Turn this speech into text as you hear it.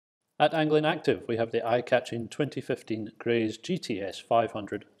At Angling Active, we have the eye-catching 2015 Greys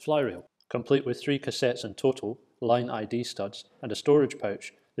GTS500 Fly Reel. Complete with 3 cassettes in total, line ID studs, and a storage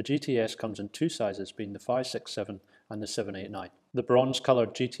pouch, the GTS comes in 2 sizes, being the 567 and the 789. The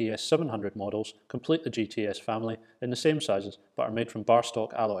bronze-coloured GTS700 models complete the GTS family in the same sizes, but are made from bar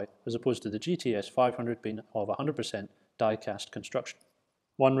stock alloy, as opposed to the GTS500 being of 100% die-cast construction.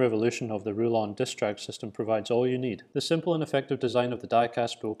 One revolution of the rulon disc drag system provides all you need. The simple and effective design of the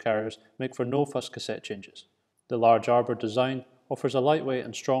die-cast spool carriers make for no-fuss cassette changes. The large arbour design offers a lightweight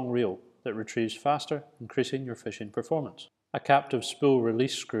and strong reel that retrieves faster, increasing your fishing performance. A captive spool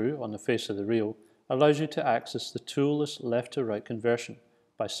release screw on the face of the reel allows you to access the toolless left-to-right conversion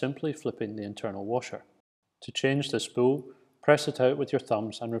by simply flipping the internal washer. To change the spool, press it out with your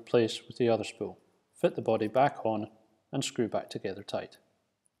thumbs and replace with the other spool. Fit the body back on and screw back together tight.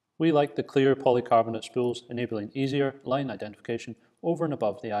 We like the clear polycarbonate spools, enabling easier line identification over and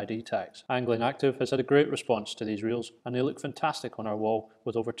above the ID tags. Angling Active has had a great response to these reels, and they look fantastic on our wall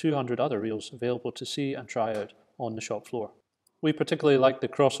with over 200 other reels available to see and try out on the shop floor. We particularly like the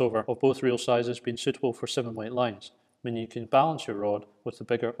crossover of both reel sizes being suitable for 7-weight lines, meaning you can balance your rod with the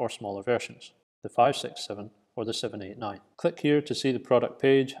bigger or smaller versions, the 567 or the 789. Click here to see the product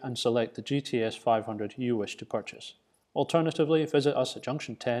page and select the GTS 500 you wish to purchase. Alternatively, visit us at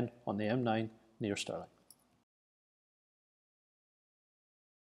Junction 10 on the M9 near Stirling.